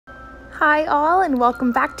Hi all, and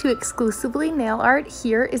welcome back to Exclusively Nail Art.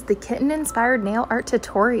 Here is the kitten inspired nail art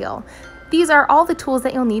tutorial. These are all the tools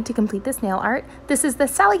that you'll need to complete this nail art. This is the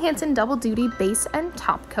Sally Hansen Double Duty Base and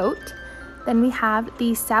Top Coat. Then we have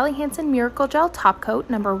the Sally Hansen Miracle Gel Top Coat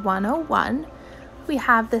number 101. We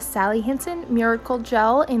have the Sally Hansen Miracle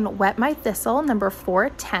Gel in Wet My Thistle number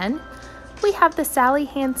 410. We have the Sally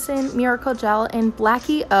Hansen Miracle Gel in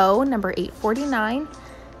Blacky O number 849.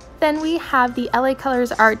 Then we have the LA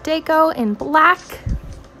Colors Art Deco in black.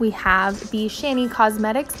 We have the Shany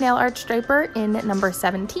Cosmetics Nail Art Striper in number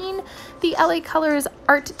 17. The LA Colors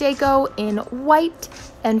Art Deco in white.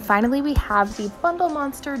 And finally we have the Bundle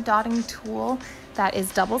Monster Dotting Tool that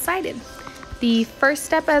is double-sided. The first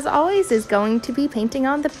step, as always, is going to be painting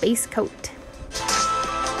on the base coat.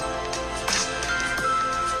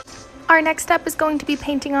 Our next step is going to be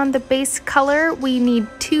painting on the base color. We need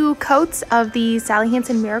 2 coats of the Sally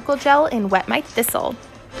Hansen Miracle Gel in Wet My Thistle.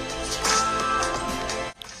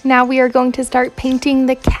 Now we are going to start painting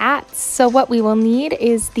the cats. So what we will need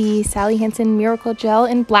is the Sally Hansen Miracle Gel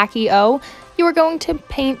in Blacky O. You are going to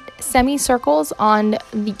paint semicircles on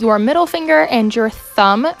your middle finger and your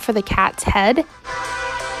thumb for the cat's head.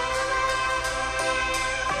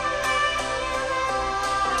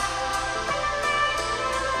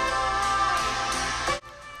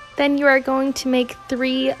 Then you are going to make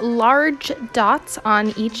 3 large dots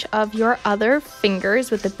on each of your other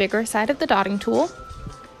fingers with the bigger side of the dotting tool.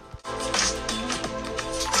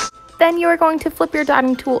 Then you are going to flip your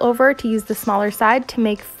dotting tool over to use the smaller side to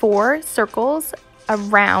make 4 circles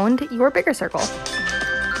around your bigger circle.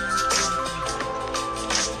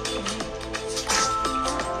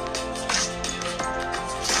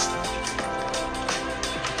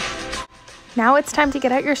 Now it's time to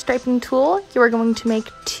get out your striping tool. You are going to make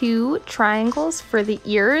 2 triangles for the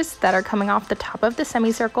ears that are coming off the top of the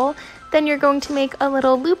semicircle. Then you're going to make a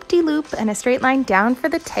little loop-de-loop and a straight line down for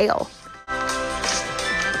the tail.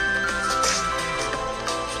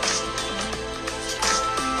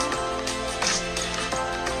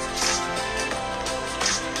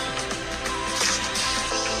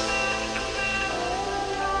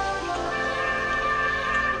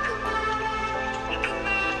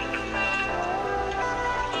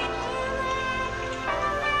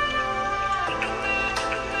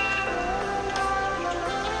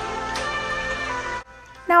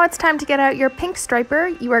 Now it's time to get out your pink striper.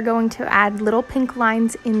 You are going to add little pink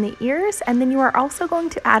lines in the ears, and then you are also going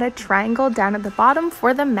to add a triangle down at the bottom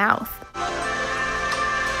for the mouth.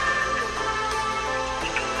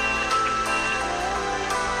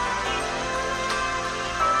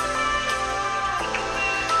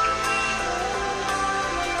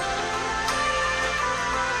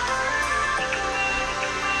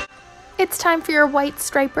 It's time for your white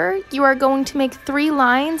striper. You are going to make 3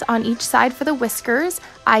 lines on each side for the whiskers.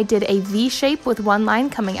 I did a V shape with 1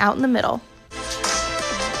 line coming out in the middle.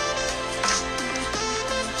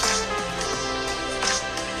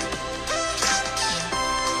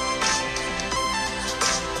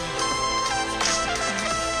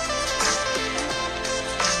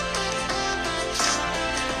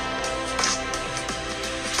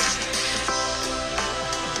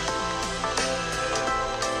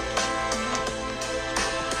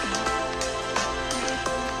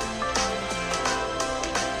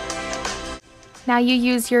 Now you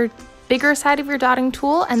use your bigger side of your dotting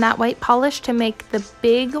tool and that white polish to make the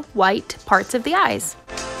big white parts of the eyes.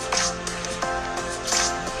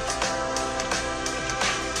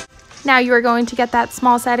 Now you are going to get that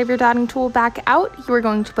small side of your dotting tool back out. You are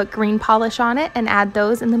going to put green polish on it and add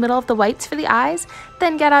those in the middle of the whites for the eyes.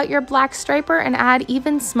 Then get out your black striper and add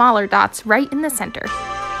even smaller dots right in the center.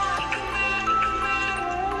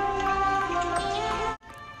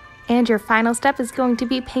 And your final step is going to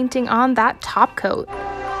be painting on that top coat.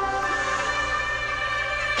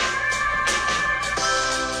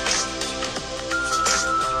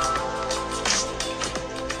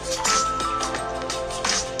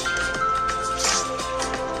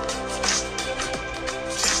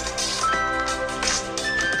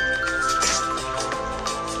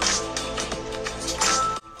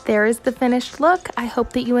 There is the finished look. I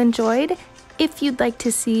hope that you enjoyed. If you'd like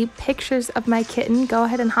to see pictures of my kitten, go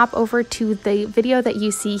ahead and hop over to the video that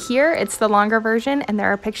you see here. It's the longer version and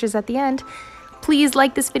there are pictures at the end. Please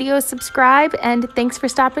like this video, subscribe, and thanks for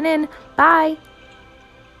stopping in. Bye!